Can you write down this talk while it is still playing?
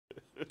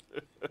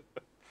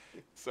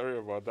Sorry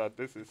about that.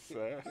 This is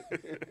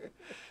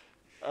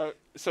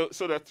so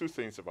there are two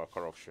things about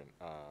corruption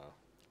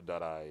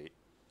that I,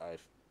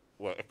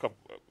 well, a couple,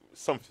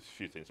 some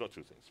few things, not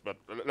two things, but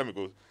let me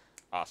go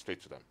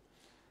straight to them.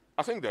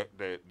 I think that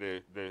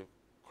the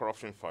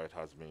corruption fight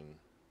has been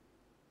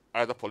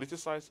either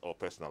politicized or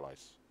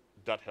personalized.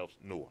 That helps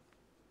no one.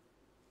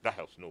 That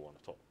helps no one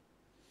at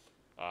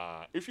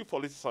all. If you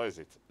politicize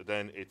it,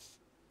 then it's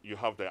you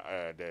have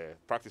the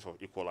practice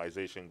of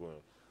equalization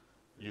going.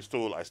 You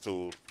stole, I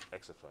stole,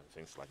 etc., and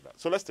things like that.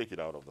 So let's take it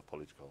out of the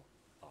political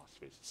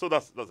space. So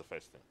that's the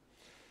first thing.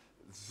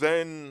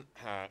 Then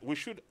we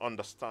should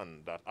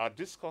understand that our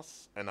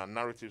discourse and our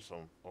narratives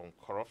on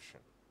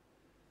corruption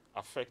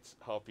affect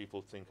how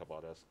people think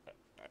about us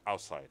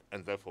outside,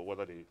 and therefore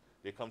whether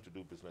they come to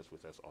do business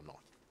with us or not.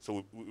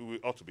 So we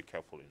ought to be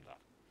careful in that.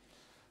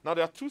 Now,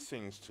 there are two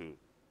things to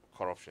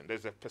corruption.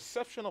 There's a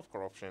perception of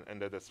corruption,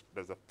 and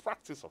there's a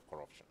practice of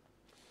corruption.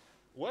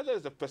 Whether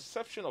the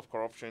perception of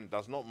corruption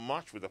does not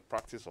match with the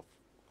practice of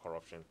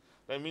corruption,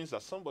 that means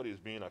that somebody is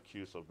being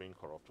accused of being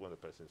corrupt when the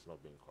person is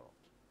not being corrupt.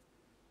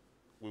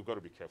 We've got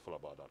to be careful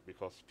about that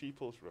because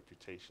people's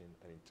reputation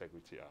and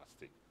integrity are at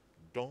stake.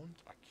 Don't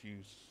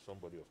accuse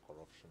somebody of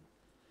corruption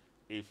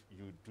if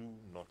you do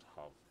not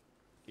have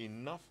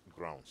enough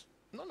grounds,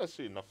 not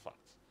necessarily enough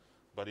facts,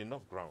 but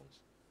enough grounds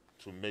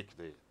to make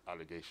the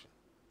allegation.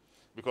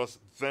 Because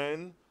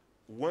then,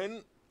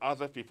 when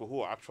other people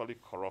who are actually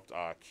corrupt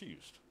are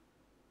accused,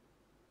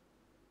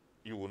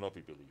 you will not be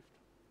believed.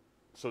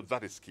 So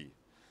that is key.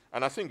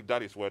 And I think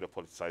that is where the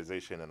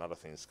politicization and other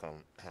things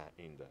come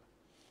in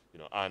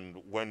there. And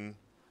when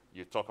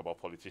you talk about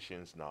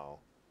politicians now,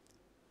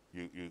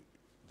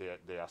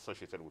 they're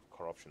associated with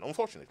corruption.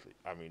 Unfortunately,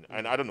 I mean,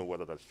 and I don't know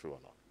whether that's true or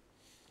not.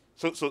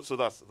 So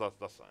that's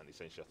an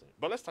essential thing.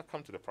 But let's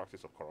come to the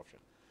practice of corruption.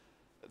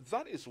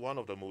 That is one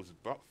of the most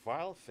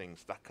vile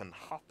things that can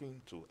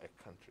happen to a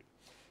country.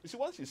 You see,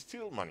 once you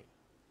steal money,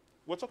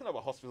 we're talking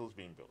about hospitals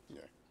being built. Yeah.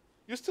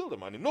 You steal the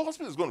money, no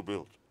hospital is going to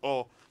build.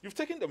 Or you've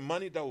taken the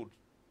money that would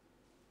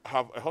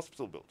have a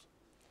hospital built.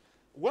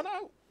 When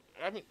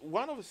I mean,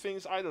 one of the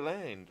things I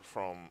learned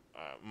from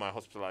my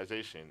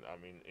hospitalization, I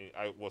mean,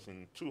 I was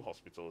in two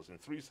hospitals, in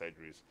two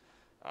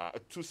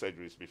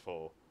surgeries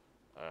before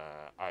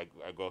I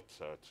got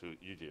to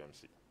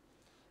UGMC.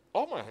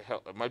 All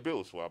my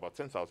bills were about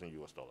 10,000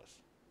 US dollars.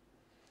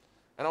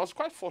 And I was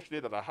quite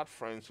fortunate that I had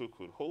friends who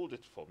could hold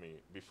it for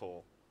me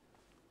before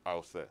I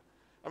was there.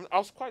 I mean,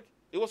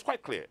 it was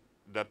quite clear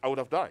that I would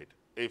have died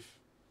if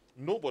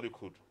nobody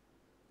could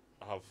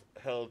have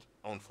held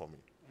on for me.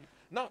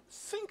 Now,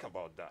 think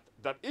about that.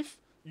 That if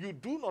you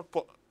do not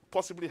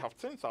possibly have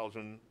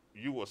 10,000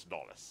 US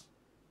dollars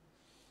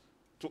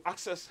to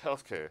access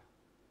healthcare,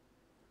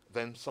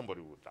 then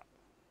somebody would die.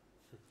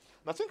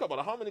 Now, think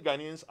about how many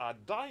Ghanaians are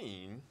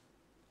dying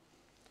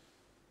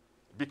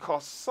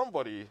because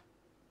somebody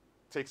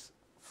takes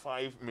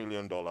 $5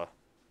 million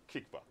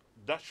kickback.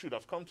 That should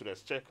have come to the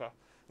exchequer,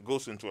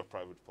 goes into a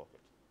private pocket.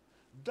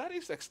 That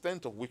is the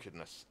extent of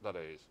wickedness that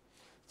there is.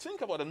 Think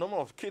about the number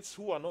of kids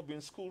who are not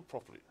being schooled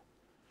properly.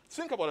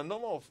 Think about the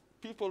number of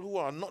people who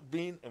are not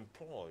being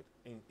employed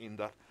in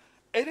that.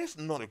 It is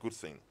not a good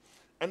thing.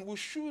 And we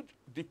should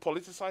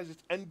depoliticize it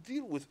and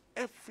deal with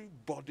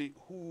everybody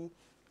who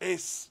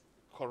is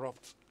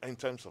corrupt in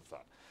terms of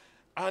that.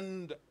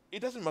 And it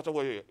doesn't matter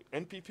whether you're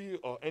NPP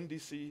or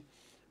NDC.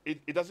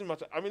 It doesn't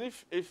matter. I mean,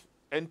 if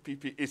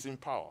NPP is in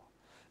power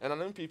and an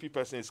NPP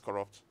person is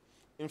corrupt,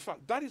 in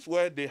fact, that is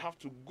where they have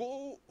to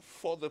go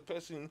for the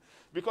person,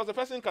 because the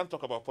person can't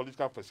talk about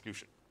political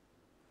persecution.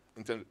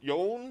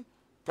 Your own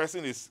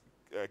person is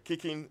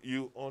kicking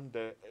you on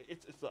the...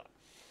 It's that.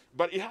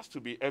 But it has to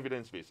be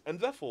evidence-based. And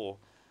therefore,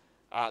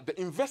 the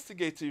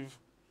investigative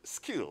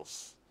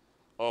skills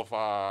of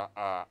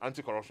our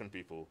anti-corruption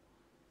people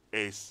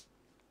is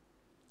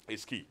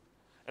key.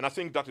 And I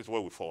think that is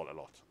where we fall a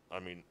lot. I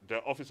mean,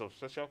 the Office of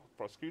Special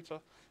Prosecutor,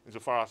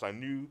 insofar as I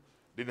knew,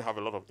 didn't have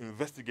a lot of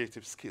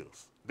investigative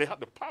skills. They had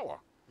the power.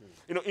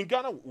 In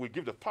Ghana, we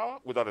give the power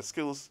without the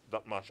skills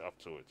that match up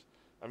to it.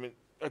 I mean,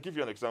 I'll give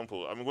you an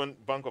example. I mean, when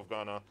Bank of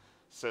Ghana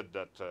said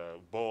that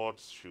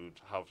boards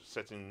should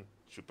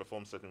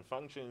perform certain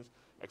functions,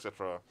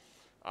 etc.,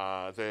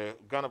 the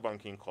Ghana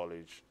Banking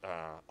College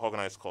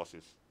organized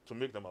courses to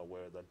make them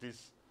aware that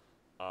these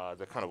are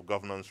the kind of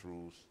governance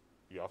rules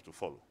you have to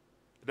follow.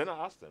 Then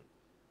I asked them,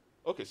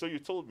 okay, so you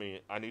told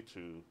me I need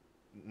to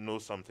know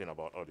something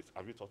about audit.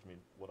 Have you taught me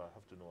what I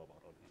have to know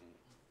about audit?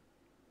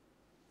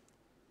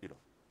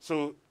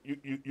 So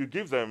you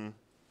give them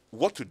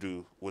what to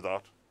do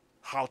without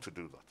how to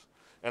do that.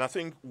 And I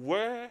think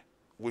where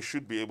we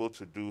should be able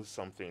to do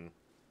something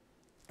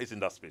is in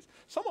that space.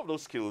 Some of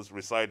those skills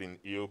reside in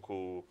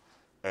IOCO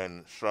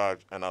and SHRAG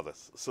and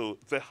others. So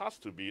there has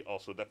to be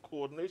also the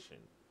coordination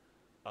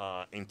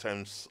in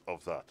terms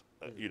of that,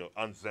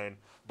 and then,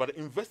 but the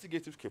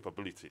investigative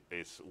capability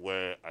is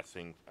where I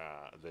think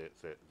the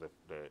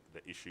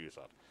issue is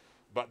at.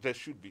 But there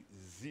should be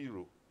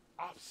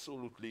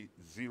absolutely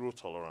zero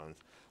tolerance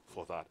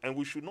for that. And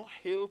we should not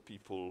hail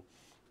people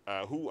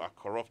who are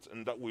corrupt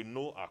and that we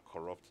know are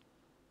corrupt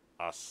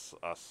as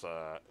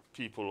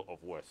people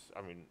of worth.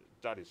 I mean,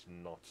 that's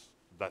not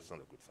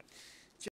a good thing.